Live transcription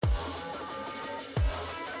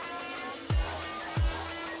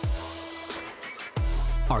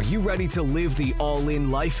Are you ready to live the all-in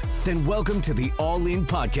life? Then welcome to the All In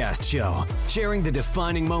Podcast Show, sharing the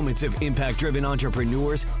defining moments of impact-driven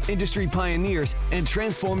entrepreneurs, industry pioneers, and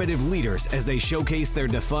transformative leaders as they showcase their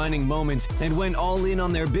defining moments and went all in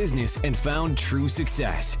on their business and found true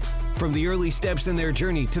success. From the early steps in their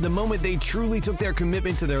journey to the moment they truly took their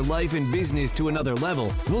commitment to their life and business to another level,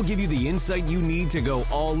 we'll give you the insight you need to go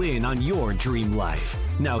all in on your dream life.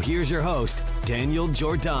 Now here's your host, Daniel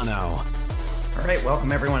Giordano. All right,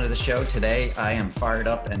 welcome everyone to the show. Today, I am fired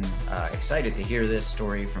up and excited to hear this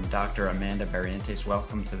story from Dr. Amanda Barrientos.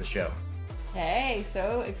 Welcome to the show. Hey,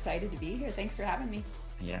 so excited to be here. Thanks for having me.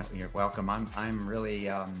 Yeah, you're welcome. I'm really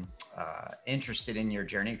interested in your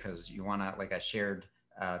journey because you want to, like I shared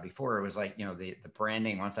before, it was like, you know, the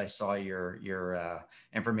branding. Once I saw your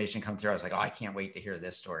information come through, I was like, oh, I can't wait to hear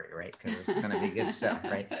this story, right? Because it's going to be good stuff,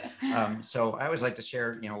 right? So I always like to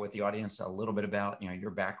share, you know, with the audience a little bit about, you know,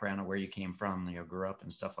 your background and where you came from, you know, grew up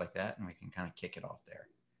and stuff like that, and we can kind of kick it off there.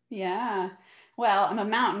 Yeah. Well, I'm a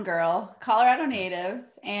mountain girl, Colorado native,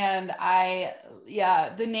 and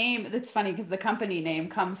the name, that's funny because the company name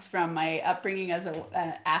comes from my upbringing as an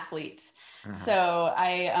athlete. Uh-huh. So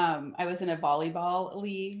I was in a volleyball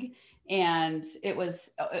league, and it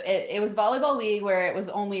was volleyball league where it was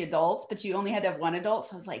only adults, but you only had to have one adult.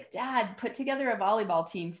 So I was like, Dad, put together a volleyball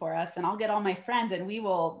team for us and I'll get all my friends and we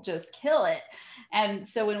will just kill it. And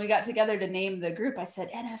so when we got together to name the group, I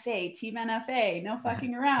said, NFA, Team NFA, no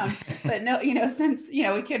fucking around. But no, you know, since, you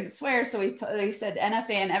know, we couldn't swear. So they said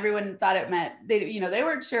NFA, and everyone thought it meant, they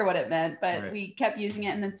weren't sure what it meant, but right. We kept using it.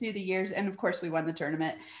 And then through the years, and of course we won the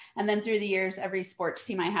tournament. And then through the years, every sports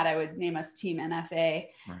team I had, I would name us Team NFA.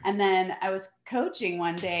 Right. And then I was coaching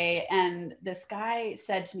one day, and this guy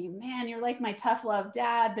said to me, man, you're like my tough love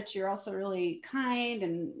dad, but you're also really kind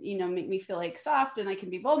and, you know, make me feel like soft and I can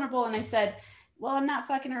be vulnerable. And I said, well, I'm not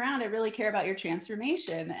fucking around. I really care about your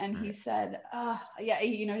transformation. And he said, oh, yeah,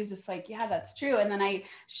 you know, he's just like, yeah, that's true. And then I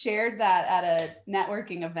shared that at a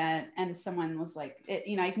networking event, and someone was like,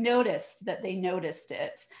 you know, I noticed that they noticed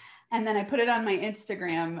it. And then I put it on my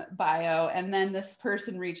Instagram bio, and then this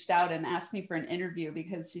person reached out and asked me for an interview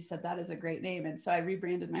because she said that is a great name. And so I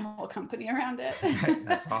rebranded my whole company around it. Right.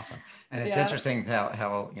 That's awesome. And it's interesting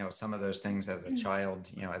how, you know, some of those things as a child,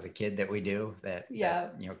 you know, as a kid that we do that, you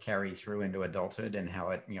know, carry through into adulthood, and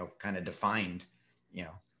how it, you know, kind of defined, you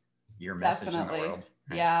know, your message in the world.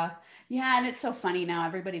 Right. Yeah. Yeah. And it's so funny now,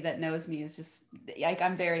 everybody that knows me is just like,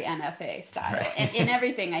 I'm very NFA style. Right. And in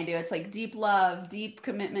everything I do, it's like deep love, deep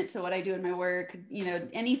commitment to what I do in my work. You know,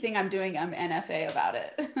 anything I'm doing, I'm NFA about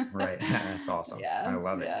it. Right. That's awesome. Yeah. I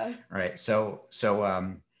love it. Yeah. Right. So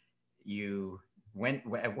you went,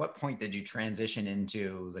 at what point did you transition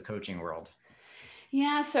into the coaching world?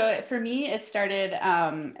 Yeah. So for me, it started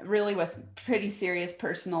really with pretty serious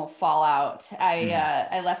personal fallout.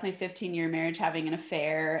 I left my 15-year marriage having an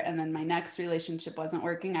affair, and then my next relationship wasn't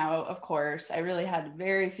working out, of course. I really had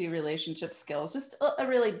very few relationship skills, just a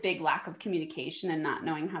really big lack of communication and not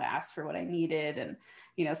knowing how to ask for what I needed. And,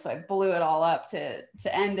 you know, so I blew it all up to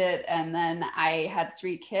end it. And then I had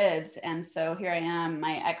 3 kids. And so here I am,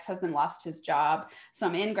 my ex-husband lost his job. So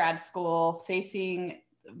I'm in grad school facing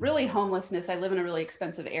really homelessness. I live in a really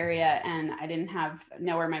expensive area, and I didn't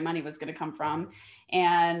know where my money was going to come from.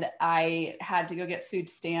 And I had to go get food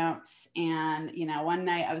stamps. And, you know, one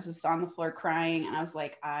night I was just on the floor crying, and I was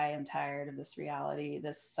like, I am tired of this reality.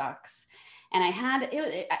 This sucks. And I had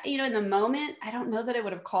it, you know, in the moment, I don't know that I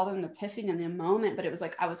would have called it an epiphany in the moment, but it was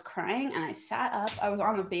like, I was crying and I sat up, I was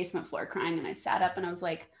on the basement floor crying, and I sat up and I was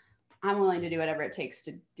like, I'm willing to do whatever it takes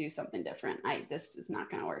to do something different. This is not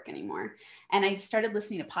going to work anymore. And I started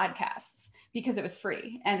listening to podcasts because it was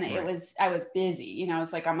free, and right. I was busy. You know,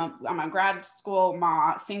 it's like, I'm a grad school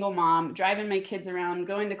mom, single mom, driving my kids around,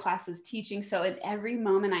 going to classes, teaching. So at every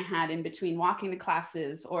moment I had in between walking to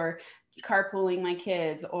classes or carpooling my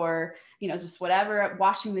kids, or, you know, just whatever,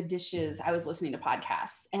 washing the dishes, I was listening to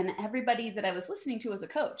podcasts, and everybody that I was listening to was a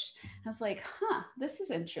coach. I was like, this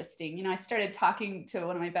is interesting. You know, I started talking to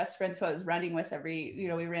one of my best friends who I was running with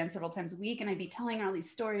we ran several times a week, and I'd be telling her all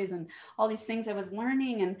these stories and all these things I was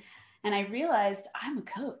learning. And I realized I'm a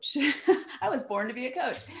coach. I was born to be a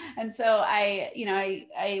coach. And so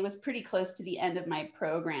I was pretty close to the end of my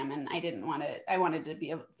program, and I wanted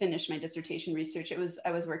to finish my dissertation research.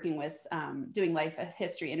 I was working with doing life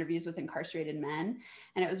history interviews with incarcerated men,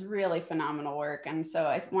 and it was really phenomenal work. And so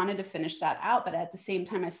I wanted to finish that out, but at the same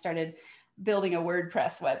time I started building a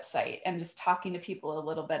WordPress website and just talking to people a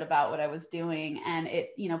little bit about what I was doing. And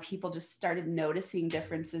people just started noticing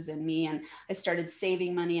differences in me, and I started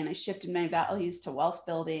saving money, and I shifted my values to wealth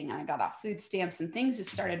building, and I got off food stamps, and things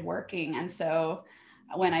just started working. And so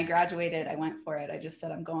when I graduated, I went for it. I just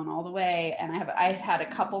said, I'm going all the way. And I had a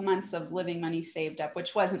couple months of living money saved up,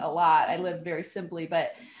 which wasn't a lot. I lived very simply,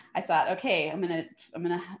 but I thought, okay, I'm going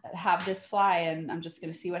to have this fly and I'm just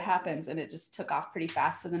going to see what happens. And it just took off pretty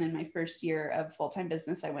fast. So then in my first year of full-time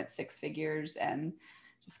business, I went 6 figures and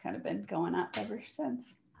just kind of been going up ever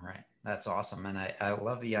since. Right. That's awesome. And I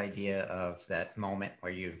love the idea of that moment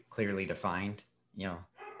where you clearly defined, you know,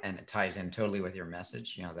 and it ties in totally with your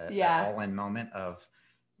message, you know, that all-in moment of,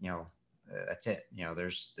 you know, that's it. You know,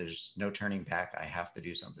 there's no turning back. I have to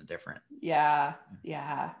do something different. Yeah.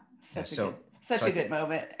 Such a good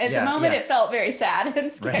moment. At the moment, it felt very sad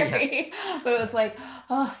and scary, but it was like,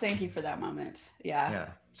 oh, thank you for that moment. Yeah.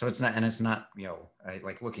 So it's not, you know,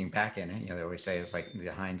 like looking back in it, you know, they always say it's like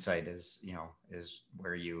the hindsight is, you know, is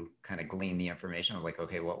where you kind of glean the information of like,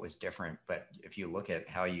 okay, what was different? But if you look at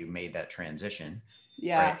how you made that transition,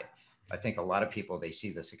 right, I think a lot of people, they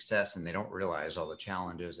see the success and they don't realize all the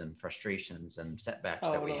challenges and frustrations and setbacks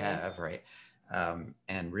that we have. Right.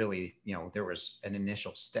 And really, you know, there was an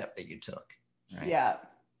initial step that you took. Right? Yeah,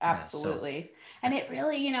 absolutely. And it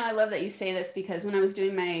really, you know, I love that you say this because when I was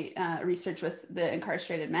doing my research with the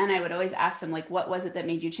incarcerated men, I would always ask them, like, what was it that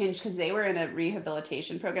made you change? Because they were in a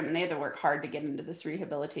rehabilitation program and they had to work hard to get into this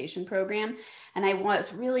rehabilitation program. And I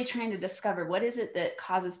was really trying to discover what is it that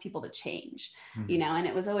causes people to change, you know, and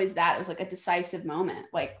it was always that. It was like a decisive moment.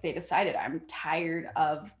 Like they decided, I'm tired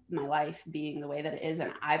of my life being the way that it is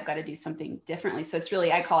and I've got to do something differently. So it's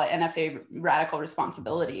really, I call it NFA radical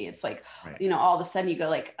responsibility. It's like, you know, all of a sudden you go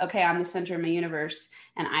like, okay, I'm the center of my universe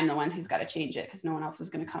and I'm the one who's got to change it because no one else is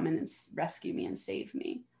going to come in and rescue me and save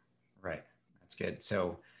me. Right. That's good.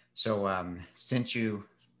 So since you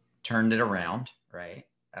turned it around, right,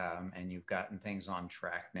 and you've gotten things on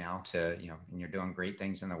track now to, you know, and you're doing great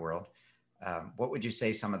things in the world, what would you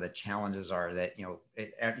say some of the challenges are that, you know,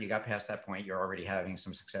 you got past that point, you're already having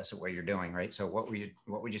some success at what you're doing, right? So what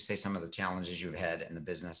would you say some of the challenges you've had in the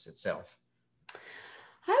business itself?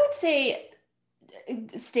 I would say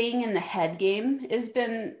staying in the head game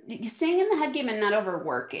and not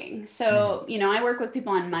overworking. So, you know, I work with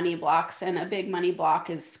people on money blocks, and a big money block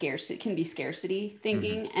is scarcity. It can be scarcity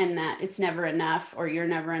thinking, and that it's never enough, or you're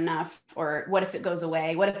never enough, or what if it goes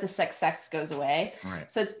away? What if the success goes away? Right.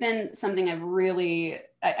 So it's been something I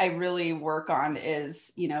really work on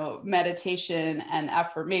is, you know, meditation and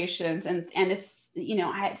affirmations, and it's, you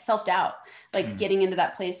know, I had self-doubt, like getting into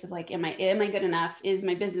that place of like, am I good enough? Is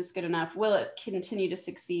my business good enough? Will it continue to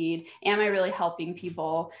succeed? Am I really helping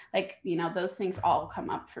people? Like, you know, those things all come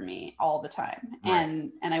up for me all the time.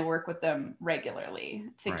 Right. And I work with them regularly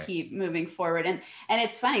to keep moving forward. And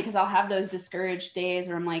it's funny because I'll have those discouraged days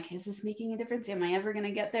where I'm like, is this making a difference? Am I ever going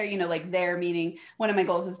to get there? You know, like there, meaning one of my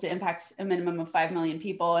goals is to impact a minimum of 5 million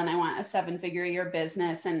people. And I want a 7-figure a year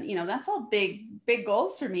business. And, you know, that's all big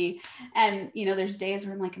goals for me. And, you know, there's days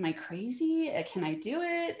where I'm like, am I crazy? Can I do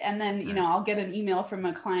it? And then, you know, I'll get an email from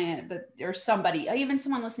a client or somebody, even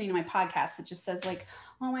someone listening to my podcast that just says like,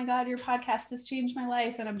 oh my God, your podcast has changed my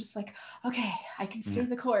life. And I'm just like, okay, I can stay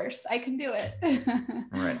the course. I can do it.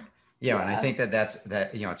 Right. Yeah. And I think that's,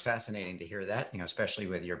 you know, it's fascinating to hear that, you know, especially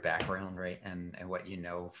with your background, right. And what, you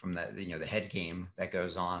know, from the, you know, the head game that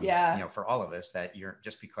goes on, you know, for all of us, that you're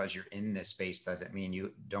just because you're in this space doesn't mean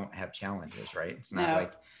you don't have challenges, right.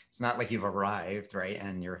 It's not like you've arrived, right.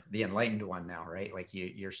 And you're the enlightened one now, right. Like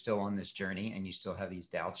you're still on this journey and you still have these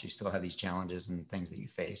doubts, you still have these challenges and things that you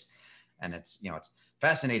face. And it's, you know, it's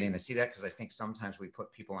fascinating to see that because I think sometimes we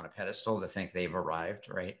put people on a pedestal to think they've arrived,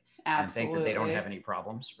 right. Absolutely. And think that they don't have any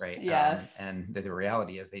problems, right? Yes. And the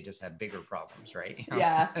reality is they just have bigger problems, right? You know?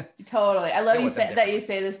 Yeah, totally. I love you that you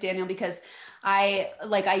say this, Daniel, because I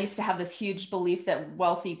used to have this huge belief that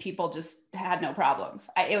wealthy people just had no problems.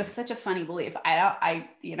 It was such a funny belief.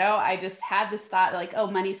 I just had this thought like, oh,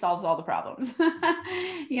 money solves all the problems,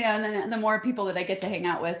 you know, and then the more people that I get to hang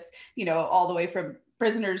out with, you know, all the way from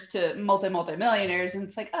prisoners to multi-millionaires. And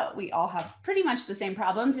it's like, oh, we all have pretty much the same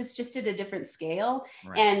problems. It's just at a different scale.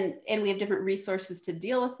 Right. And we have different resources to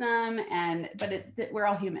deal with them. But we're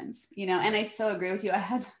all humans, you know, and I so agree with you. I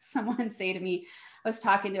had someone say to me, I was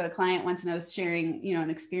talking to a client once and I was sharing, you know, an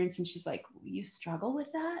experience and she's like, you struggle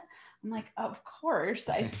with that? I'm like, of course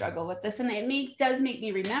I struggle with this. And it does make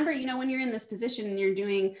me remember, you know, when you're in this position and you're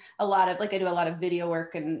doing a lot of, like I do a lot of video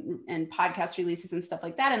work and podcast releases and stuff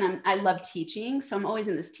like that. And I love teaching. So I'm always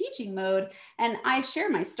in this teaching mode and I share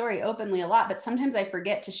my story openly a lot, but sometimes I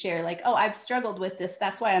forget to share like, oh, I've struggled with this.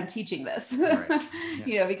 That's why I'm teaching this, right. Yeah.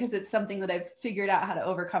 You know, because it's something that I've figured out how to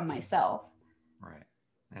overcome myself. Right.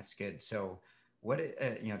 That's good. So what,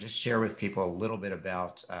 you know, just share with people a little bit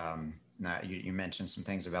about, now you mentioned some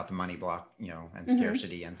things about the money block, you know, and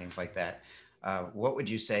scarcity and things like that. What would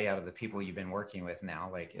you say out of the people you've been working with now,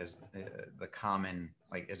 like is the common,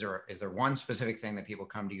 like, is there one specific thing that people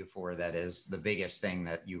come to you for that is the biggest thing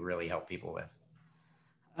that you really help people with?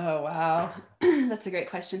 Oh, wow. That's a great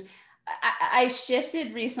question. I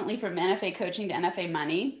shifted recently from NFA coaching to NFA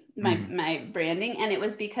money, my branding. And it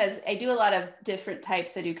was because I do a lot of different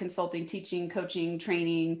types. I do consulting, teaching, coaching,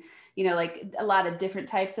 training, like a lot of different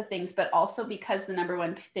types of things, but also because the number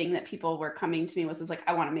one thing that people were coming to me was like,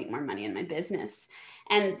 I want to make more money in my business.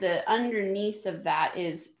 And the underneath of that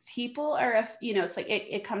is people are, it's like,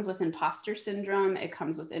 it comes with imposter syndrome. It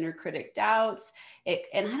comes with inner critic doubts.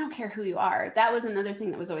 And I don't care who you are. That was another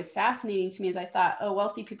thing that was always fascinating to me is I thought, oh,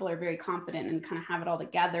 wealthy people are very confident and kind of have it all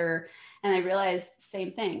together. And I realized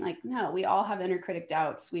same thing, like, no, we all have inner critic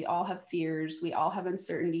doubts. We all have fears. We all have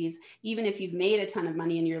uncertainties. Even if you've made a ton of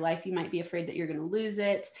money in your life, you might be afraid that you're going to lose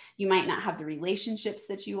it. You might not have the relationships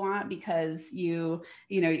that you want because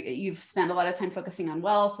you've spent a lot of time focusing on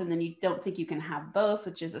wealth and then you don't think you can have both,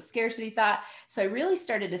 which is a scarcity thought. So I really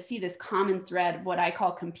started to see this common thread of what I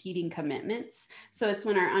call competing commitments. So it's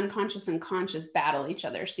when our unconscious and conscious battle each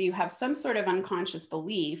other. So you have some sort of unconscious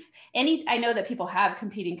belief. I know that people have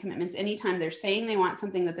competing commitments anytime they're saying they want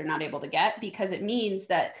something that they're not able to get, because it means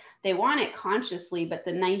that they want it consciously, but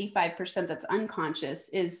the 95% that's unconscious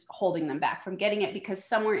is holding them back from getting it because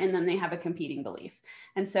somewhere in them they have a competing belief.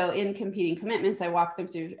 And so in competing commitments, I walk them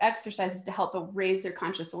through exercises to help raise their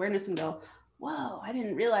conscious awareness and go, whoa, I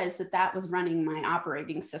didn't realize that was running my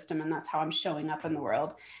operating system and that's how I'm showing up in the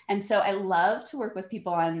world. And so I love to work with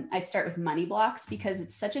people I start with money blocks because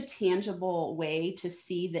it's such a tangible way to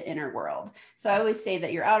see the inner world. So I always say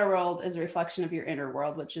that your outer world is a reflection of your inner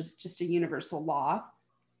world, which is just a universal law.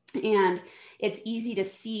 And it's easy to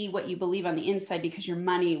see what you believe on the inside because your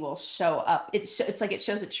money will show up. It's like it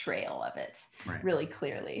shows a trail of it really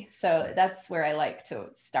clearly. So that's where I like to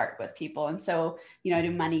start with people. And so, I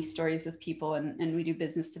do money stories with people and we do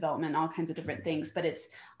business development, all kinds of different things. But it's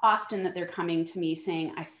often that they're coming to me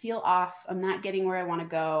saying, I feel off. I'm not getting where I want to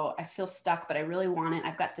go. I feel stuck, but I really want it.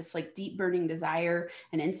 I've got this like deep burning desire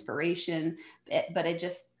and inspiration, but I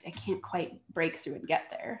can't quite break through and get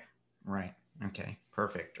there. Right. Okay,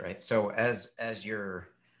 perfect. Right. So as you're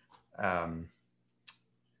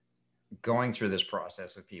going through this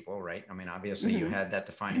process with people, right? I mean, obviously you had that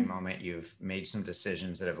defining moment. You've made some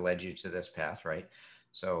decisions that have led you to this path, right?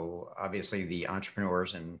 So obviously the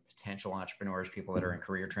entrepreneurs and potential entrepreneurs, people that are in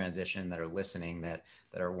career transition, that are listening, that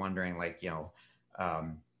are wondering, like,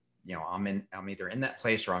 I'm either in that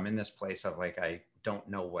place or I'm in this place of like, I don't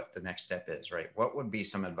know what the next step is, right? What would be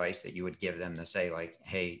some advice that you would give them to say, like,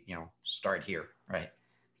 hey, start here, right?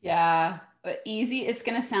 Yeah, but easy. It's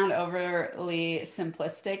going to sound overly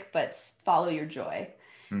simplistic, but follow your joy.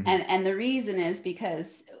 And the reason is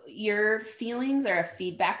because your feelings are a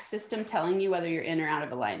feedback system telling you whether you're in or out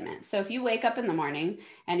of alignment. So if you wake up in the morning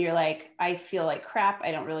and you're like, I feel like crap,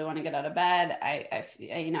 I don't really want to get out of bed.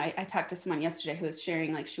 I talked to someone yesterday who was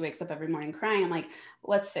sharing, like, she wakes up every morning crying. I'm like,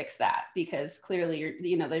 let's fix that, because clearly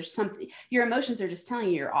there's something, your emotions are just telling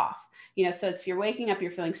you you're off. So if you're waking up,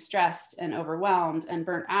 you're feeling stressed and overwhelmed and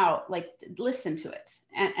burnt out, like, listen to it.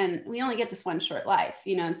 And we only get this one short life,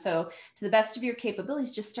 and so to the best of your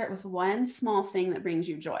capabilities, just start with one small thing that brings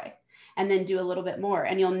you joy. And then do a little bit more.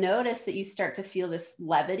 And you'll notice that you start to feel this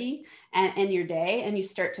levity in your day, and you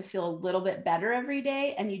start to feel a little bit better every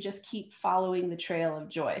day. And you just keep following the trail of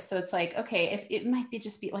joy. So it's like, okay, if it might be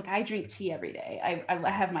just be like, I drink tea every day. I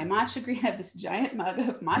have my matcha green, I have this giant mug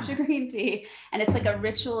of matcha green tea. And it's like a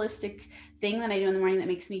ritualistic thing that I do in the morning that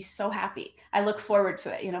makes me so happy. I look forward to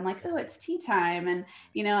it. I'm like, oh, it's tea time. And,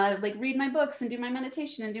 I like read my books and do my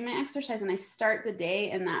meditation and do my exercise. And I start the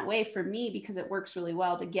day in that way for me, because it works really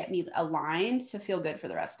well to get me aligned to feel good for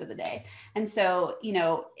the rest of the day. And so,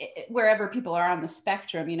 wherever people are on the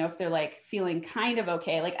spectrum, if they're like feeling kind of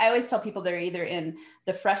okay, like I always tell people they're either in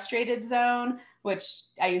the frustrated zone, which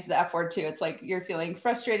I use the F word too. It's like you're feeling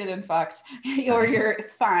frustrated and fucked, or you're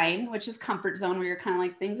fine, which is comfort zone, where you're kind of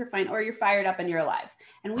like, things are fine, or you're fired up and you're alive.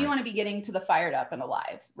 And we want to be getting to the fired up and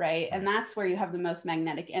alive, right? And that's where you have the most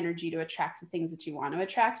magnetic energy to attract the things that you want to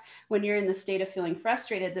attract. When you're in the state of feeling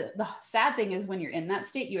frustrated, the sad thing is when you're in that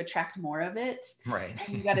state, you attract more of it. Right.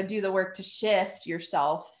 And you got to do the work to shift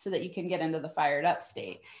yourself so that you can get into the fired up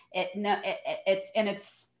state. I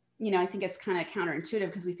think it's kind of counterintuitive,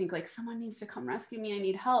 because we think like someone needs to come rescue me, I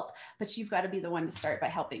need help, but you've got to be the one to start by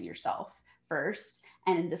helping yourself first.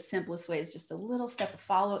 And the simplest way is just a little step,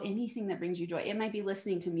 follow anything that brings you joy. It might be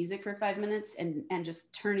listening to music for 5 minutes and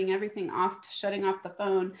just turning everything off, shutting off the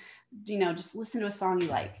phone, just listen to a song you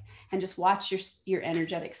like, and just watch your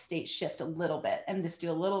energetic state shift a little bit, and just do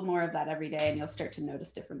a little more of that every day. And you'll start to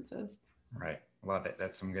notice differences. Right. Love it.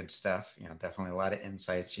 That's some good stuff. Definitely a lot of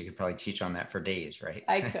insights. You could probably teach on that for days, right?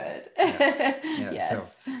 I could. Yeah. Yeah.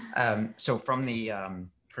 Yes. So from the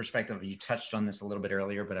perspective, you touched on this a little bit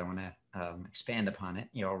earlier, but I want to expand upon it,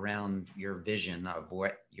 around your vision of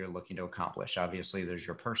what you're looking to accomplish. Obviously, there's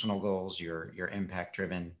your personal goals, your impact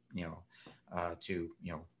driven, to,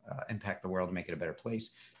 impact the world, make it a better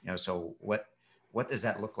place. So what does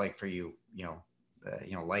that look like for you?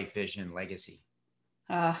 Life vision, legacy.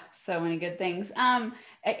 So many good things.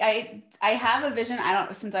 I have a vision. I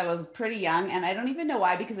don't, since I was pretty young, and I don't even know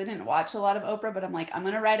why, because I didn't watch a lot of Oprah, but I'm like, I'm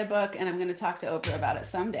going to write a book and I'm going to talk to Oprah about it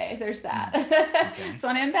someday. There's that. Okay. So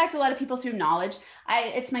I want to impact a lot of people through knowledge.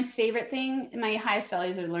 It's my favorite thing. My highest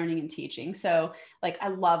values are learning and teaching. So like, I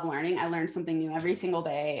love learning. I learn something new every single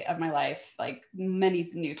day of my life, like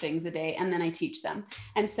many new things a day. And then I teach them.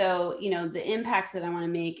 And so, the impact that I want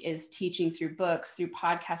to make is teaching through books, through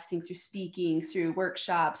podcasting, through speaking, through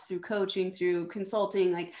workshops, through coaching, through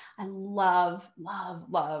consulting. Like I love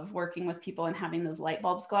working with people and having those light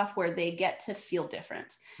bulbs go off where they get to feel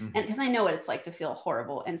different. Mm-hmm. And because I know what it's like to feel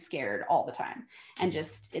horrible and scared all the time, and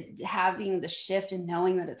just having the shift and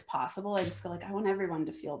knowing that it's possible. I just feel like I want everyone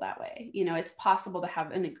to feel that way. It's possible to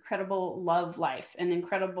have an incredible love life, an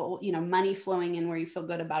incredible, money flowing in where you feel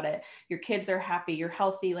good about it. Your kids are happy, you're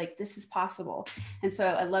healthy, like this is possible. And so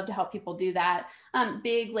I love to help people do that.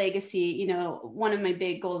 Big legacy, one of my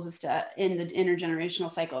big goals is to end the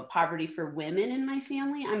intergenerational cycle of poverty for women in my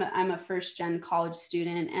family. I'm a first gen college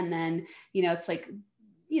student. And then, it's like,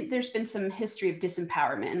 there's been some history of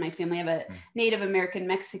disempowerment in my family. I have a Native American,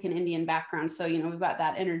 Mexican, Indian background. So, we've got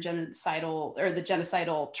that intergenocidal or the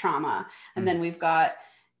genocidal trauma. And then we've got,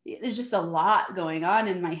 there's just a lot going on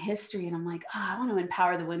in my history. And I'm like, I want to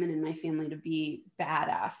empower the women in my family to be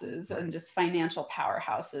badasses and just financial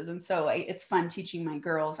powerhouses. And so it's fun teaching my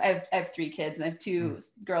girls. I have 3 kids. I have 2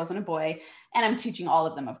 girls and a boy, and I'm teaching all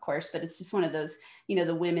of them, of course, but it's just one of those,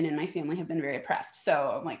 the women in my family have been very oppressed.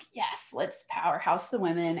 So I'm like, yes, let's powerhouse the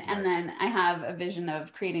women. And then I have a vision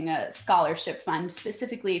of creating a scholarship fund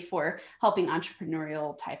specifically for helping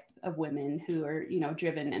entrepreneurial type of women who are,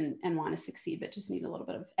 driven and want to succeed, but just need a little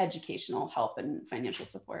bit of educational help and financial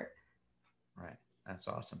support. Right. That's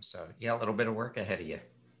awesome. So you got a little bit of work ahead of you.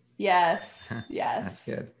 Yes. Yes. That's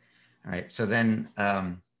good. All right. So then,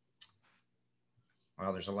 well,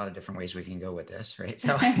 there's a lot of different ways we can go with this, right?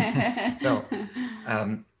 So,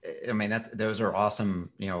 those are awesome,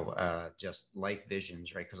 just life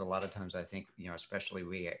visions, right? Because a lot of times I think, especially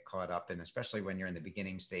we get caught up in, especially when you're in the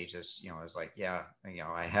beginning stages, it's like, yeah,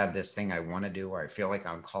 I have this thing I want to do, or I feel like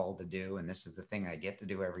I'm called to do, and this is the thing I get to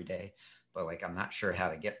do every day, but like, I'm not sure how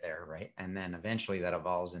to get there, right? And then eventually that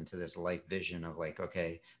evolves into this life vision of like,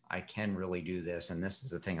 okay, I can really do this, and this is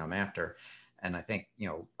the thing I'm after. And I think,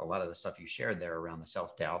 a lot of the stuff you shared there around the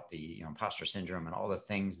self-doubt, the imposter syndrome, and all the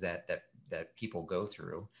things that people go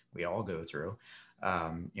through, we all go through.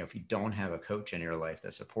 If you don't have a coach in your life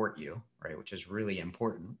to support you, right, which is really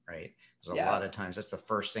important, right? Because a lot of times that's the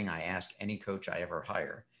first thing I ask any coach I ever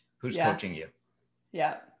hire: who's coaching you?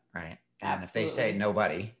 Yeah. Right. And if they say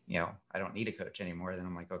nobody, I don't need a coach anymore, then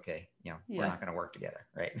I'm like, okay, we're not going to work together,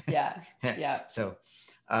 right? Yeah. Yeah.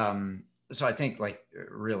 So I think, like,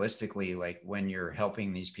 realistically, like when you're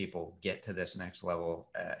helping these people get to this next level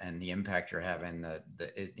and the impact you're having,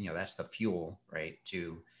 that's the fuel, right,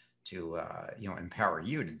 to empower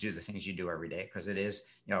you to do the things you do every day. Because it is,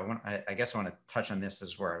 I guess I want to touch on this,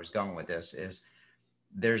 is where I was going with this, is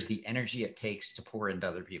there's the energy it takes to pour into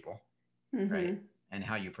other people, right, and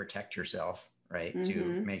how you protect yourself, right,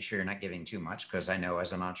 to make sure you're not giving too much. Because I know,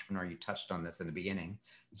 as an entrepreneur, you touched on this in the beginning,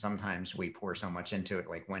 sometimes we pour so much into it,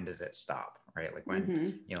 like, when does it stop, right? Like,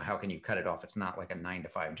 when, how can you cut it off? It's not like a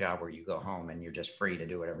 9-to-5 job where you go home and you're just free to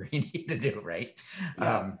do whatever you need to do, right?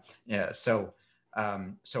 So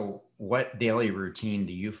what daily routine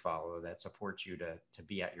do you follow that supports you to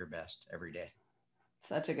be at your best every day?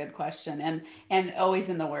 Such a good question, and always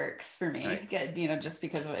in the works for me, right. Just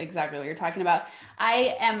because of exactly what you're talking about.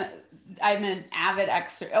 I'm an avid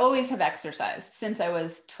always have exercised since I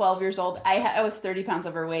was 12 years old. I was 30 pounds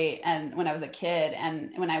overweight, and when I was a kid, and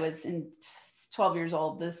when I was in 12 years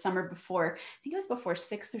old, the summer before, I think it was before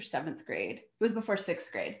 6th or 7th grade. It was before 6th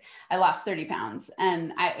grade. I lost 30 pounds,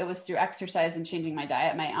 and it was through exercise and changing my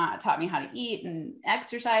diet. My aunt taught me how to eat and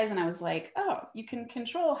exercise. And I was like, oh, you can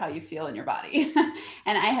control how you feel in your body.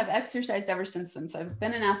 And I have exercised ever since then. So I've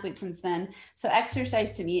been an athlete since then. So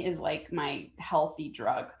exercise to me is like my healthy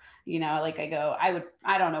drug. Like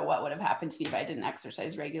I don't know what would have happened to me if I didn't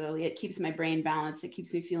exercise regularly. It keeps my brain balanced. It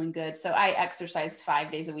keeps me feeling good. So I exercise 5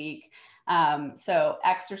 days a week. So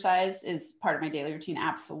exercise is part of my daily routine.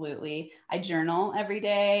 Absolutely. I journal every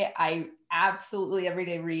day. I absolutely every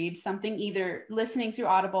day read something, either listening through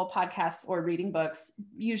Audible podcasts or reading books,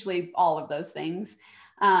 usually all of those things.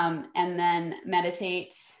 And then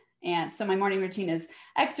meditate. And so my morning routine is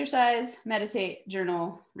exercise, meditate,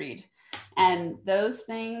 journal, read. And those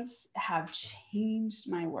things have changed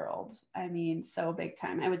my world. I mean, so big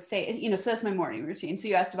time. I would say, so that's my morning routine. So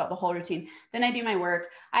you asked about the whole routine. Then I do my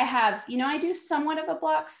work. I have, I do somewhat of a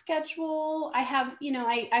block schedule. I have,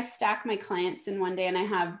 I stack my clients in one day, and I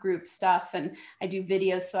have group stuff, and I do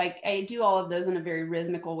videos. So I do all of those in a very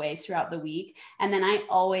rhythmical way throughout the week. And then I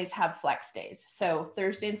always have flex days. So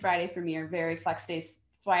Thursday and Friday for me are very flex days.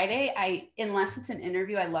 Friday, unless it's an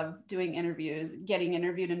interview, I love doing interviews, getting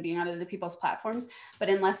interviewed and being on other people's platforms. But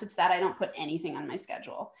unless it's that, I don't put anything on my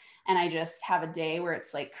schedule. And I just have a day where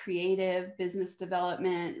it's like creative, business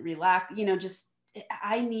development, relax,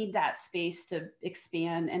 I need that space to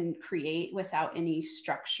expand and create without any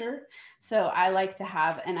structure. So I like to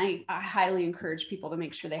have, and I highly encourage people to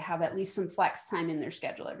make sure they have at least some flex time in their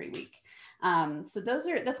schedule every week. So that's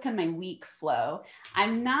kind of my week flow.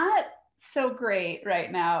 I'm not so great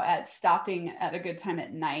right now at stopping at a good time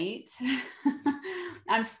at night.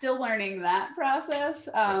 I'm still learning that process.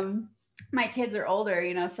 My kids are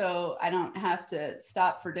older, so I don't have to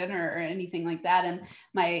stop for dinner or anything like that. And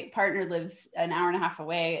my partner lives an hour and a half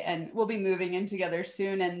away, and we'll be moving in together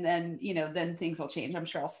soon. And then, then things will change. I'm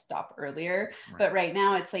sure I'll stop earlier, Right. But right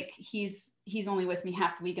now it's like, he's only with me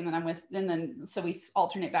half the week, and then so we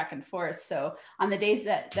alternate back and forth. So on the days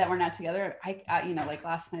that we're not together, I like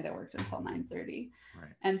last night I worked until 9:30.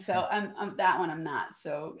 Right. And so I'm that one I'm not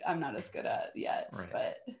as good at yet, Right.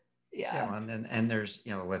 But yeah. Yeah. And there's,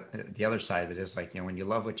 what the other side of it is, like, when you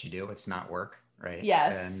love what you do, it's not work. Right.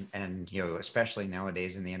 Yes. And especially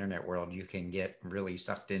nowadays in the internet world, you can get really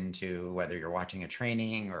sucked into whether you're watching a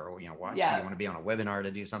training or, you want to be on a webinar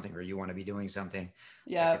to do something, or you want to be doing something.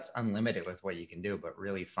 Yeah. Like, it's unlimited with what you can do, but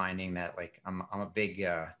really finding that, like, I'm a big,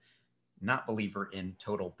 not believer in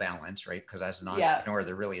total balance, right? Because as an entrepreneur,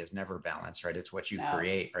 there really is never balance, right? It's what you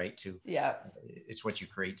create, right? It's what you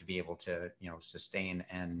create to be able to, sustain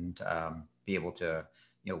and be able to,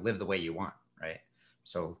 live the way you want, right?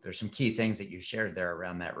 So there's some key things that you shared there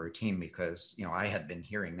around that routine, because, I had been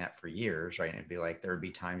hearing that for years, right? And it'd be like, there'd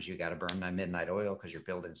be times you got to burn that midnight oil because you're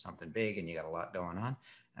building something big and you got a lot going on.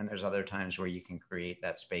 And there's other times where you can create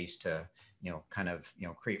that space to, kind of,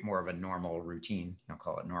 create more of a normal routine,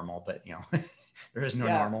 call it normal, but, there is no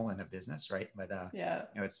normal in a business, right? But,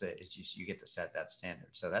 it's just, you get to set that standard.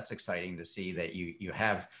 So that's exciting to see that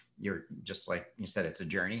you're just like you said, it's a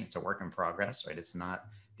journey, it's a work in progress, right? It's not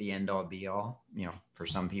the end all be all. For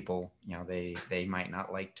some people, they might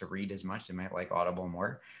not like to read as much. They might like Audible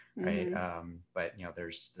more, right? Mm-hmm. But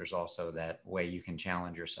there's also that way you can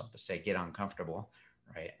challenge yourself to say, get uncomfortable,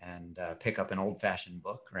 right? And pick up an old-fashioned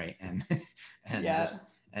book, right? And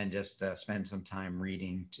just spend some time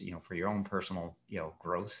reading to, for your own personal,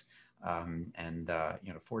 growth, and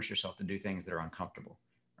force yourself to do things that are uncomfortable,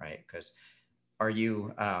 right? Because are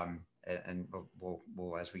you, and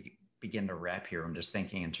we'll as we begin to wrap here, I'm just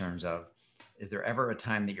thinking in terms of, is there ever a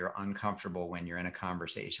time that you're uncomfortable when you're in a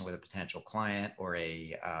conversation with a potential client, or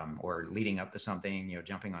or leading up to something,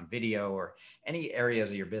 jumping on video, or any areas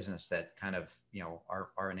of your business that kind of,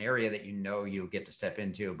 are an area that you get to step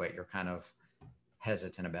into, but you're kind of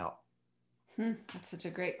hesitant about? That's such a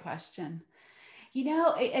great question.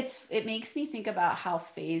 It makes me think about how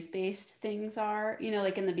phase-based things are,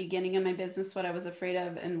 like in the beginning of my business, what I was afraid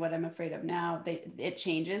of and what I'm afraid of now, it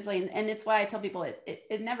changes. And it's why I tell people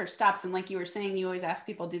it never stops. And like you were saying, you always ask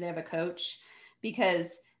people, do they have a coach?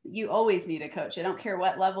 Because you always need a coach. I don't care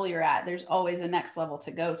what level you're at. There's always a next level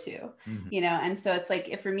to go to, And so it's like,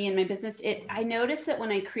 if for me in my business, I notice that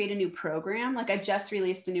when I create a new program, like I just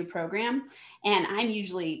released a new program, and I'm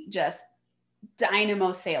usually just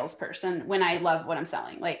dynamo salesperson when I love what I'm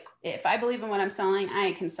selling. Like if I believe in what I'm selling,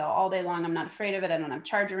 I can sell all day long. I'm not afraid of it. I don't have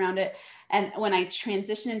charge around it. And when I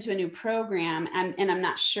transition into a new program and I'm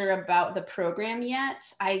not sure about the program yet,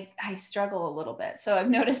 I struggle a little bit. So I've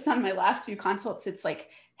noticed on my last few consults, it's like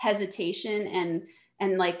hesitation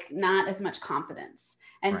and like not as much confidence.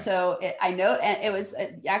 And right. So I know it was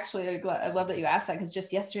actually, I love that you asked that, because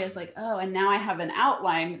just yesterday I was like, oh, and now I have an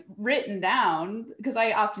outline written down, because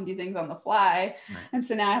I often do things on the fly. Right. And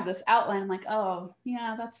so now I have this outline. I'm like, oh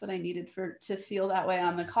yeah, that's what I needed to feel that way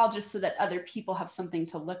on the call, just so that other people have something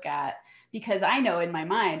to look at, because I know in my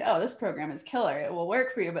mind, oh, this program is killer, it will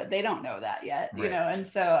work for you, but they don't know that yet, right. And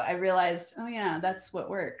so I realized, oh yeah, that's what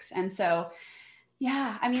works. And so,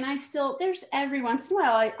 yeah, I mean, there's every once in a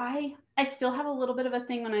while, I I still have a little bit of a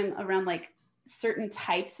thing when I'm around like certain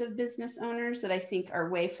types of business owners that I think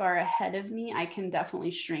are way far ahead of me. I can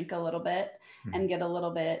definitely shrink a little bit and get a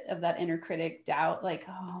little bit of that inner critic doubt, like,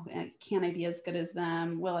 oh, can't I be as good as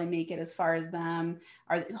them? Will I make it as far as them?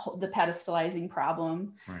 Are the pedestalizing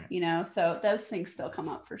problem, right. So those things still come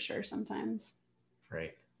up for sure sometimes.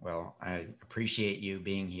 Great. Well, I appreciate you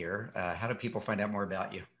being here. How do people find out more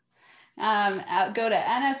about you? Go to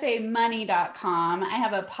nfamoney.com. I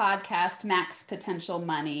have a podcast, Max Potential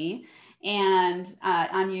Money, and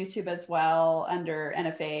on YouTube as well under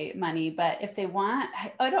NFA Money. But if they want,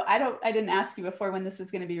 I didn't ask you before when this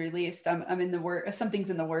is going to be released. I'm in the work.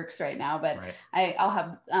 Something's in the works right now, but right. I'll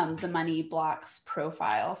have the Money Blocks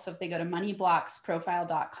profile. So if they go to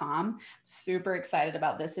moneyblocksprofile.com, super excited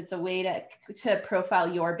about this. It's a way to profile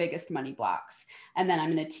your biggest money blocks, and then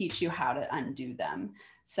I'm going to teach you how to undo them.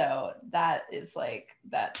 So that is my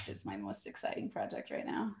most exciting project right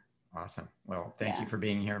now. Awesome. Well, thank you for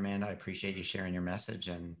being here, Amanda. I appreciate you sharing your message,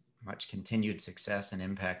 and much continued success and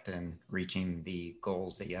impact in reaching the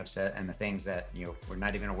goals that you have set and the things that we're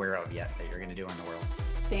not even aware of yet that you're going to do in the world.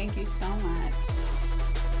 Thank you so much.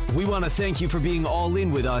 We want to thank you for being all in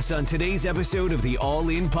with us on today's episode of the All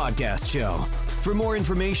In Podcast Show. For more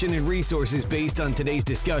information and resources based on today's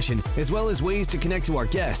discussion, as well as ways to connect to our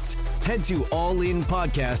guests, head to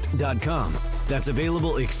allinpodcast.com. That's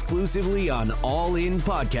available exclusively on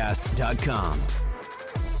allinpodcast.com.